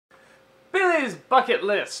Billy's bucket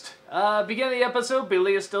list. Beginning of the episode,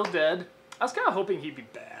 Billy is still dead. I was kind of hoping he'd be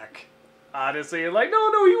back. Honestly, like,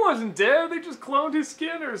 no, he wasn't dead. They just cloned his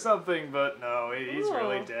skin or something. But no, he's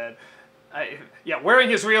really dead. Yeah, wearing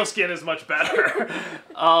his real skin is much better.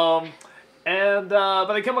 But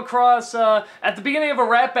I come across, at the beginning of a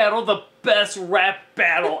rap battle, the best rap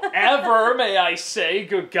battle ever, may I say.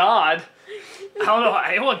 Good God. I don't know how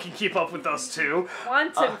anyone can keep up with those two.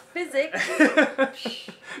 Quantum physics.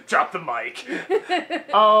 Drop the mic.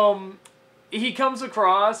 He comes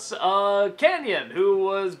across Canyon, who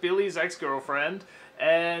was Billy's ex-girlfriend,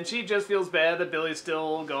 and she just feels bad that Billy's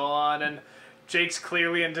still gone, and Jake's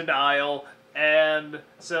clearly in denial, and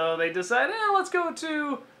so they decide, let's go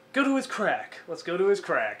to his crack. Let's go to his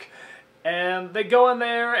crack. And they go in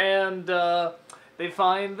there, and they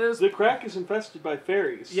find this... The crack is infested by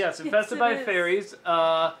fairies. Yes, infested by fairies.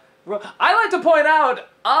 I like to point out,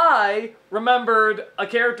 I remembered a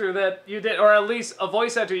character that you did, or at least a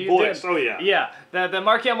voice actor you did. Oh yeah. Yeah, that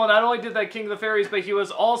Mark Hamill not only did that King of the Fairies, but he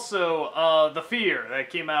was also the Fear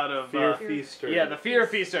that came out of... Fear Feaster. Yeah, the Fear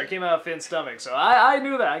Feaster came out of Finn's stomach, so I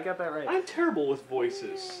knew that, I got that right. I'm terrible with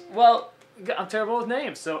voices. Well, I'm terrible with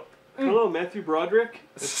names, so... Hello, Matthew Broderick,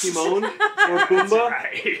 as Timon, or Pumbaa.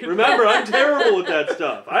 Right. Remember, I'm terrible with that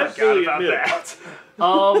stuff. I fully about admit that.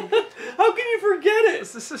 How can you forget it?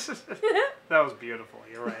 That was beautiful.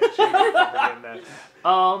 You're right. Forgetting that.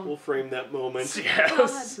 We'll frame that moment.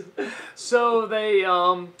 Yes. So they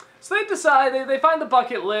decide they find the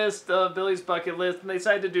bucket list, Billy's bucket list, and they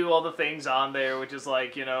decide to do all the things on there, which is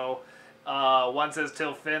like, one says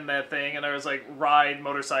till Finn that thing, and there's like ride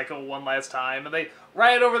motorcycle one last time, and they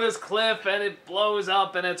ride over this cliff, and it blows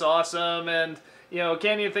up, and it's awesome, and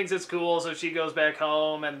Canyon thinks it's cool, so she goes back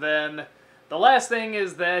home, and then the last thing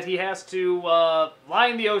is that he has to lie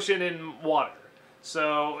in the ocean in water.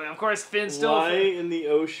 So of course Finn still lie in the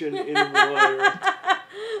ocean in water.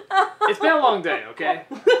 It's been a long day, okay?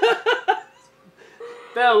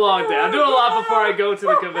 Been a long day. I'm doing a lot before I go to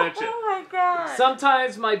the convention. Oh my God.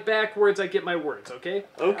 Sometimes my backwards, I get my words, okay?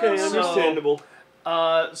 Okay, understandable.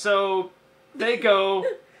 So they go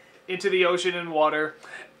into the ocean and water,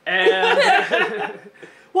 and...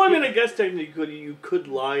 Well, I mean, I guess technically you could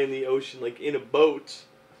lie in the ocean, like, in a boat.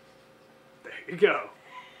 There you go.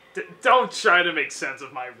 Don't try to make sense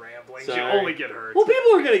of my ramblings. Sorry. You only get hurt. Well,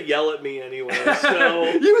 people are going to yell at me anyway, so...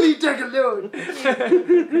 You leave Jack alone!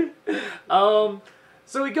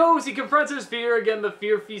 So he goes, he confronts his fear. Again, the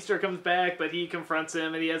Fear Feaster comes back, but he confronts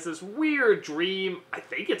him, and he has this weird dream. I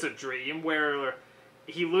think it's a dream, where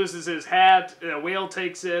he loses his hat, a whale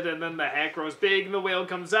takes it, and then the hat grows big, and the whale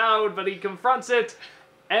comes out, but he confronts it,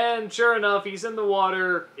 and sure enough, he's in the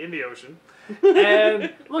water, in the ocean,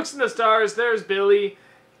 and looks in the stars, there's Billy,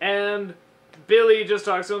 and Billy just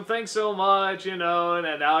talks to him, thanks so much, and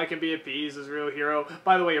now I can be at peace as a real hero.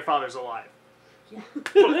 By the way, your father's alive. Yeah.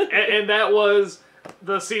 and that was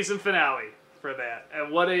the season finale for that.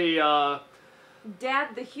 And what a...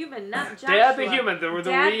 Dad the human, not Joshua. Dad the human, the real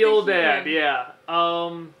dad, human. yeah.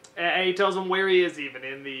 And he tells him where he is even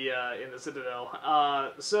in the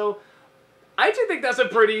Citadel. So I actually think that's a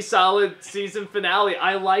pretty solid season finale.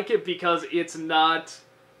 I like it because it's not...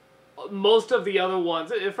 Most of the other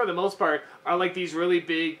ones, for the most part, are like these really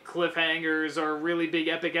big cliffhangers or really big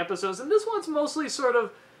epic episodes. And this one's mostly sort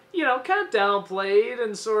of, kind of downplayed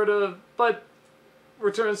and sort of... But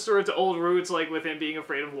returns sort of to old roots, like with him being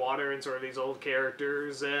afraid of water and sort of these old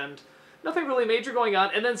characters. And nothing really major going on.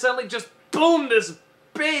 And then suddenly just, boom, this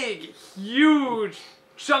big, huge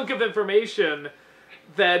chunk of information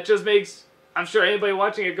that just makes, I'm sure anybody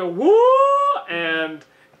watching it go, woo! And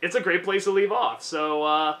it's a great place to leave off. So,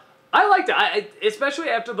 I liked it. Especially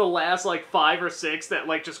after the last, 5 or 6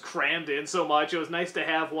 that, just crammed in so much. It was nice to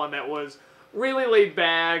have one that was really laid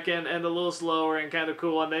back and a little slower and kind of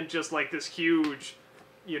cool. And then just, this huge,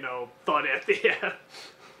 thud at the end.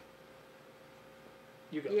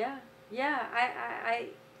 You go. Yeah. Yeah,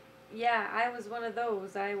 I was one of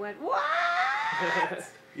those. I went, what?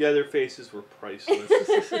 Yeah, their faces were priceless.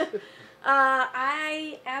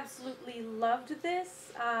 I absolutely loved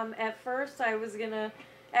this. At first, I was gonna,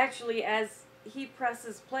 actually, as he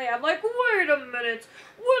presses play, I'm like, wait a minute,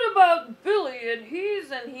 what about Billy? And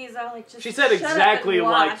he's all like, just She said shut exactly up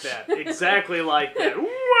and like watch. that. Exactly like that.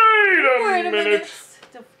 Wait a minute.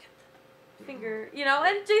 Don't forget the finger,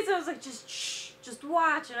 and Jason was like, just shh, just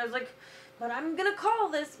watch. And I was like, but I'm gonna call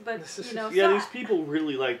this, but, Yeah, these people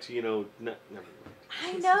really like to, never mind.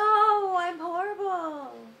 I know, I'm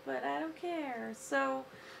horrible, but I don't care. So,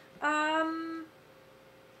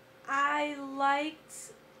 I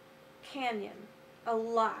liked Canyon a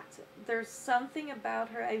lot. There's something about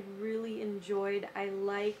her I really enjoyed. I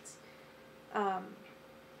liked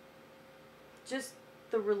just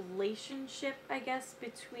the relationship, I guess,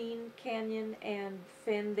 between Canyon and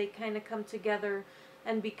Finn. They kind of come together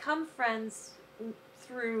and become friends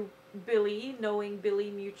through Billy, knowing Billy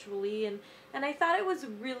mutually, and I thought it was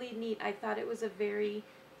really neat. I thought it was a very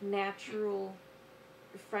natural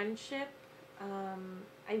friendship.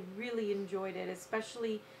 I really enjoyed it,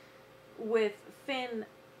 especially with Finn.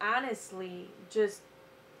 Honestly, just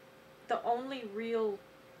the only real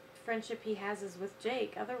friendship he has is with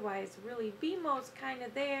Jake. Otherwise, really, BMO's kind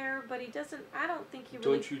of there, but he doesn't. I don't think he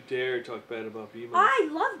really. Don't you dare talk bad about BMO. I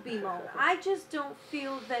love BMO. I just don't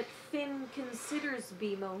feel that Finn considers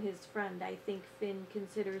BMO his friend. I think Finn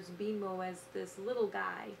considers BMO as this little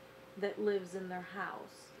guy that lives in their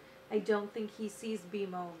house. I don't think he sees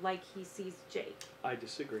BMO like he sees Jake. I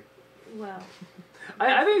disagree. Well,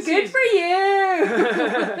 I think good for you.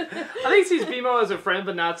 I think he sees BMO as a friend,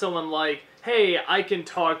 but not someone like, hey, I can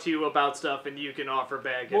talk to you about stuff and you can offer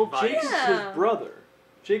back advice. Jake is his brother.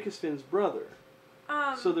 Jake is Finn's brother.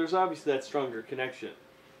 So Um, there's obviously that stronger connection.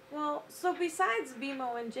 well, so besides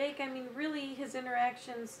BMO and Jake, I mean, really, his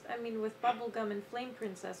interactions, I mean, with Bubblegum and Flame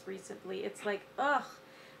Princess recently, it's like, ugh.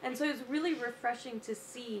 And so it's really refreshing to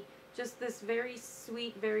see just this very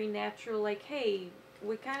sweet, very natural, like, hey,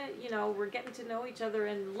 we kind of, you know, we're getting to know each other,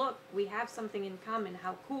 and look, we have something in common.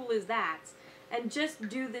 How cool is that? And just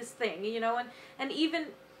do this thing, you know, and even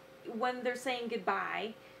when they're saying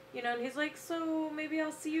goodbye, you know, and he's like, so maybe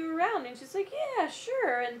I'll see you around, and she's like, yeah,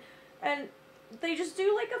 sure, and they just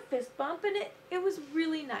do like a fist bump, and it was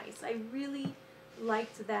really nice. I really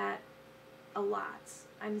liked that a lot.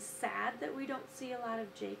 I'm sad that we don't see a lot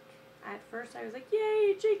of Jake. At first I was like,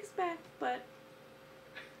 yay, Jake's back, but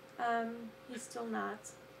he's still not,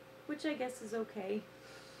 which I guess is okay.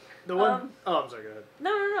 The one, I'm sorry, go ahead.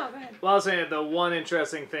 No, go ahead. Well, I was saying the one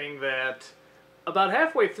interesting thing that about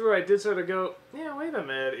halfway through I did sort of go, yeah, wait a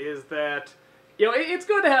minute, is that, you know, it's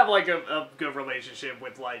good to have like a good relationship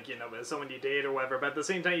with like, you know, someone you date or whatever, but at the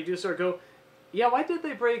same time you do sort of go, yeah, why did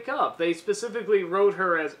they break up? They specifically wrote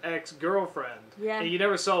her as ex-girlfriend. Yeah. And you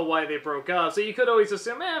never saw why they broke up. So you could always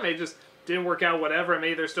assume, maybe just didn't work out, whatever, and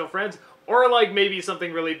maybe they're still friends. Or, like, maybe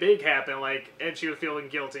something really big happened, like, and she was feeling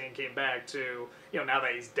guilty and came back to, you know, now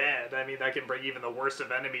that he's dead. I mean, that can bring even the worst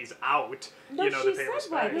of enemies out, No, you know, she to pay said why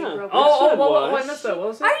respect. they broke up. Oh, I missed that. What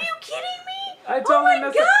was that? Are you kidding me? I totally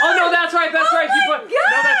missed it. Oh, no, that's right, Oh right. my No,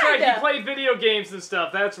 that's right. He God! played video games and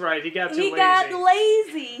stuff. That's right. He got too lazy. He got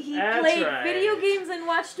lazy. He That's played right. video games and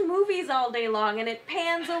watched movies all day long, and it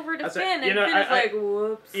pans over to That's Finn, right. You and know, Finn's like,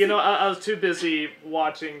 whoops. You know, I was too busy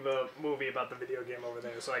watching the movie about the video game over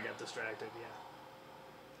there, so I got distracted, yeah.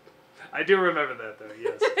 I do remember that, though,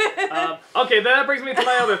 yes. Okay, that brings me to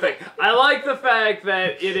my other thing. I like the fact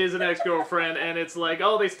that it is an ex-girlfriend, and it's like,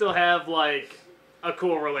 oh, they still have, like, a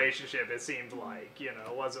cool relationship, it seemed like, you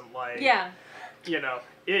know, it wasn't like... Yeah. You know,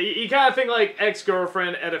 you kind of think, like,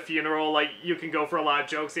 ex-girlfriend at a funeral, like, you can go for a lot of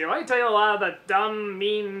jokes here. I can tell you a lot of the dumb,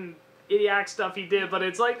 mean, idiotic stuff he did, but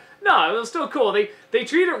it's like, no, it was still cool. They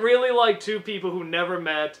treat it really like two people who never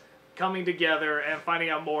met, coming together and finding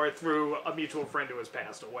out more through a mutual friend who has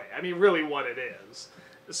passed away. I mean, really what it is.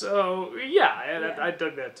 So, yeah, I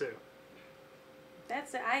dug that, too.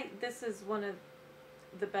 That's it. This is one of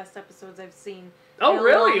the best episodes I've seen. Oh,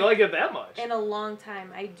 really? You like it that much? In a long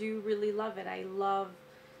time. I do really love it. I love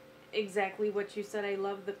exactly what you said. I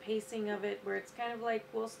love the pacing of it, where it's kind of like,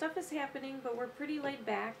 well, stuff is happening, but we're pretty laid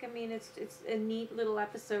back. I mean, it's a neat little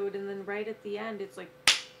episode, and then right at the end, it's like,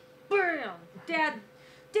 bam!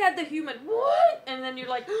 Dad the human, what? And then you're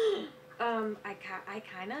like, I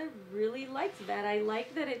kind of really liked that. I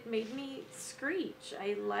like that it made me screech.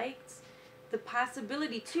 I liked the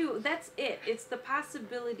possibility, too. That's it. It's the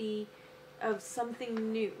possibility of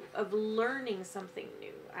something new, of learning something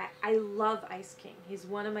new. I love Ice King. He's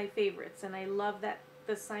one of my favorites, and I love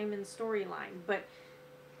the Simon storyline, but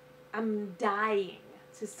I'm dying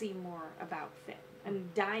to see more about Finn. I'm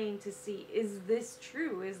dying to see, is this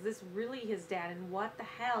true? Is this really his dad? And what the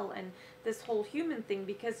hell? And this whole human thing,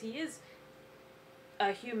 because he is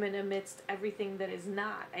a human amidst everything that is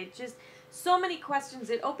not. So many questions.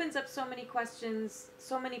 It opens up so many questions,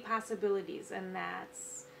 so many possibilities, and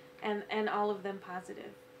and all of them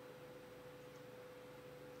positive.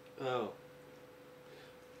 Oh.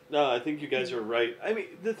 No, I think you guys are right. I mean,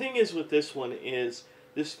 the thing is with this one is,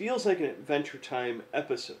 this feels like an Adventure Time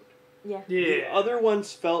episode. Yeah. The other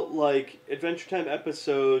ones felt like Adventure Time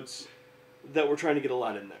episodes that were trying to get a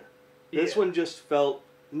lot in there. This one just felt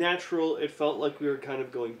natural. It felt like we were kind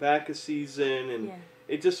of going back a season, and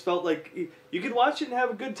it just felt like you could watch it and have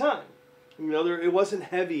a good time. You know, it wasn't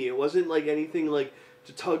heavy. It wasn't like anything like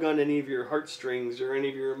to tug on any of your heartstrings or any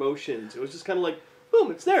of your emotions. It was just kind of like,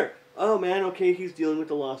 boom, it's there. Oh man, okay, he's dealing with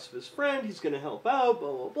the loss of his friend. He's going to help out,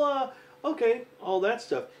 blah, blah, blah. Okay, all that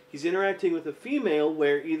stuff. He's interacting with a female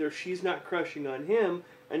where either she's not crushing on him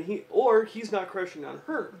or he's not crushing on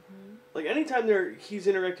her. Mm-hmm. Like, anytime he's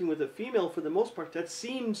interacting with a female, for the most part, that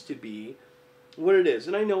seems to be what it is.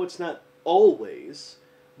 And I know it's not always,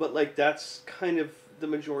 but, like, that's kind of the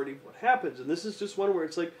majority of what happens. And this is just one where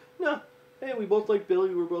it's like, no, hey, we both like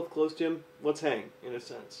Billy, we're both close to him, let's hang, in a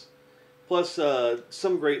sense. Plus,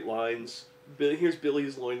 some great lines. Here's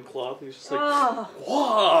Billy's loincloth, and he's just like,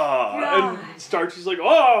 whoa! And Starchy's like,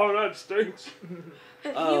 oh, that stinks.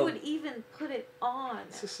 But he would even put it on.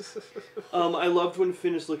 I loved when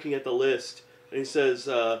Finn is looking at the list, and he says,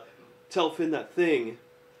 tell Finn that thing.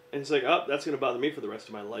 And he's like, oh, that's going to bother me for the rest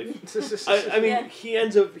of my life. I mean, he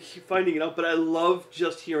ends up finding it out, but I love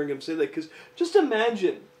just hearing him say that, because just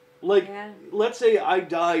imagine, like, let's say I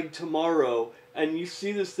died tomorrow, and you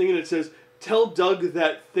see this thing and it says, tell Doug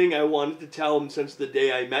that thing I wanted to tell him since the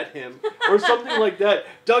day I met him, or something like that.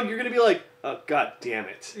 Doug, you're going to be like, oh, God damn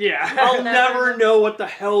it. Yeah. I'll never know what the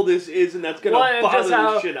hell this is, and that's going to bother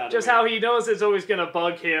the shit out of me. Just how he knows it's always going to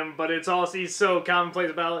bug him, but it's also, he's so commonplace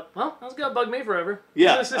about it. Well, that's going to bug me forever.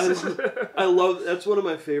 Yeah. I love, that's one of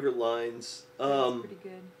my favorite lines. That's pretty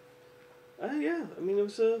good. Yeah, I mean, it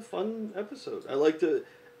was a fun episode. I like to,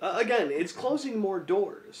 again, it's closing more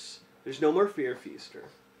doors. There's no more Fear Feaster.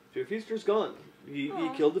 Fear Feaster's gone. He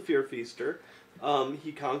killed the Fear Feaster.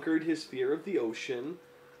 He conquered his fear of the ocean.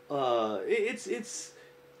 It's.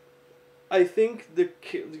 I think the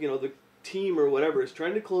team or whatever is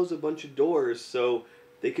trying to close a bunch of doors so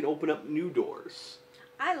they can open up new doors.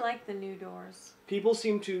 I like the new doors. People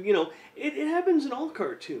seem to, it happens in all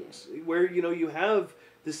cartoons where you have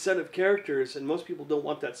this set of characters, and most people don't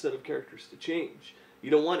want that set of characters to change.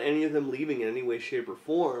 You don't want any of them leaving in any way, shape, or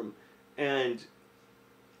form, and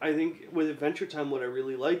I think with Adventure Time, what I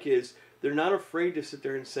really like is they're not afraid to sit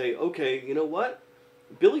there and say, okay, you know what?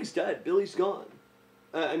 Billy's dead. Billy's gone.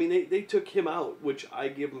 I mean, they took him out, which I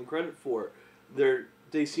give them credit for.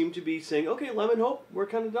 They seem to be saying, okay, Lemon Hope, we're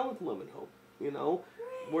kind of done with Lemon Hope.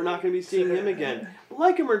 We're not going to be seeing him again.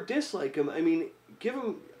 Like him or dislike him, I mean, give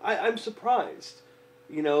him... I'm surprised,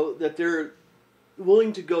 that they're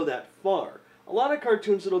willing to go that far. A lot of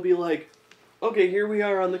cartoons, it'll be like, okay, here we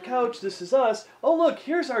are on the couch, this is us. Oh, look,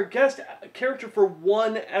 here's our guest character for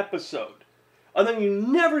one episode. And then you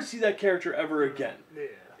never see that character ever again. Yeah.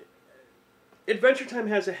 Adventure Time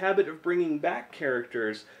has a habit of bringing back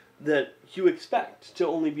characters that you expect to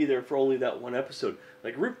only be there for only that one episode.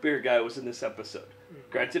 Like Root Beer Guy was in this episode.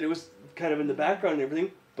 Granted, it was kind of in the background and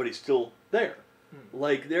everything, but he's still there.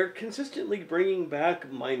 Like, they're consistently bringing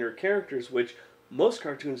back minor characters, which most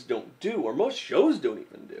cartoons don't do, or most shows don't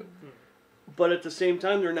even do. But at the same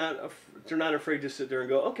time, they're not afraid to sit there and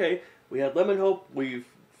go, okay, we had Lemon Hope, we've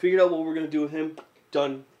figured out what we're going to do with him,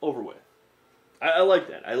 done, over with. I like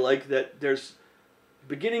that. I like that there's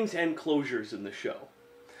beginnings and closures in the show.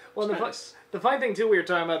 Well, the fun thing, too, we were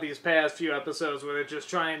talking about these past few episodes where they're just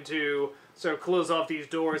trying to sort of close off these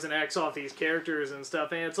doors and X off these characters and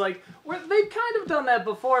stuff, and it's like, they've kind of done that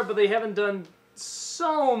before, but they haven't done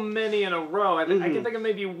so many in a row. I can think of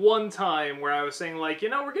maybe one time where I was saying, like,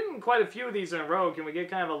 we're getting quite a few of these in a row. Can we get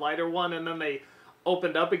kind of a lighter one? And then they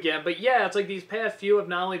opened up again. But yeah, it's like these past few have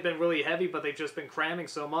not only been really heavy, but they've just been cramming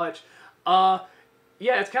so much.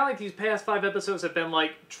 Yeah, it's kind of like these past 5 episodes have been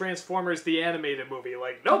like Transformers the animated movie.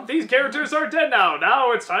 Like, nope, these characters are dead now.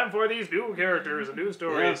 Now it's time for these new characters and new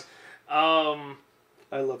stories. Yeah.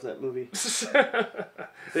 I love that movie.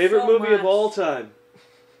 Favorite movie of all time.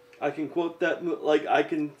 I can quote that, I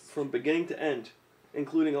can, from beginning to end,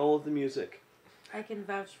 including all of the music. I can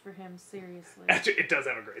vouch for him, seriously. Actually, it does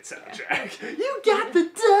have a great soundtrack. Yeah. You got the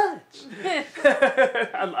touch!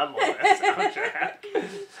 I love that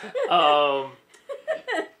soundtrack.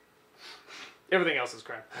 Everything else is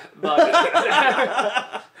crap. But,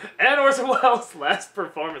 and Orson Welles' last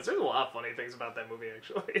performance. There's a lot of funny things about that movie,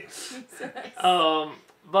 actually.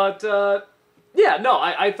 Yeah, no,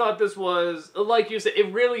 I thought this was, like you said,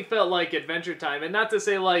 it really felt like Adventure Time. And not to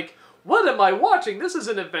say, like, what am I watching? This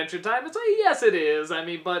isn't Adventure Time. It's like, yes, it is. I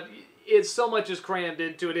mean, but it's so much is crammed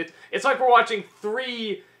into it. It's like we're watching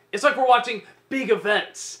big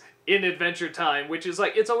events in Adventure Time, which is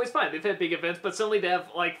like, it's always fine. They've had big events, but suddenly to have,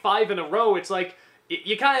 like, 5 in a row, it's like,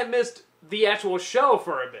 you kind of missed the actual show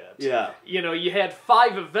for a bit. Yeah. You had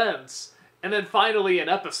 5 events, and then finally an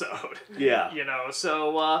episode. Yeah.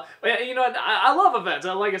 So, I love events,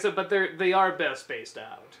 like I said, but they are best spaced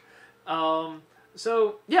out.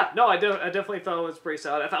 So, yeah, no, I definitely thought it was pretty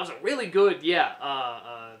solid. I thought it was a really good,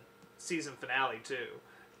 season finale too,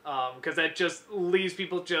 because that just leaves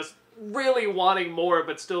people just really wanting more,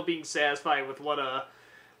 but still being satisfied with what a.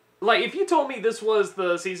 Like, if you told me this was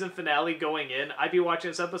the season finale going in, I'd be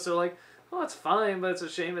watching this episode like, oh, it's fine, but it's a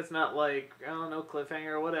shame it's not like, I don't know,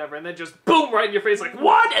 cliffhanger or whatever, and then just boom, right in your face, like,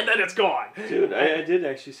 what? And then it's gone. Dude, I did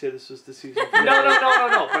actually say this was the season finale.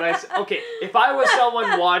 No. But okay, if I was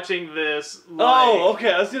someone watching this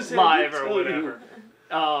okay, I was just saying live or whatever.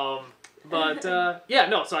 Yeah,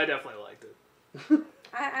 no, so I definitely liked it.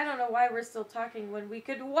 I don't know why we're still talking when we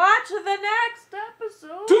could watch the next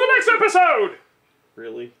episode. To the next episode!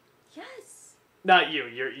 Really? Yes. Not you.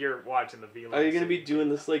 You're watching the V-Line. Are you going to be doing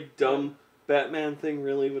this, like, dumb Batman thing,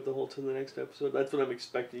 really, with the whole to the next episode? That's what I'm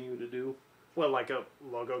expecting you to do. Well, like a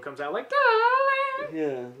logo comes out like, darling!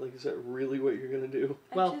 Yeah, like, is that really what you're going to do?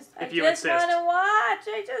 Well, if you I just insist. want to watch.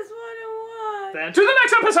 I just want to watch. Then to the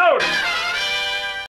next episode!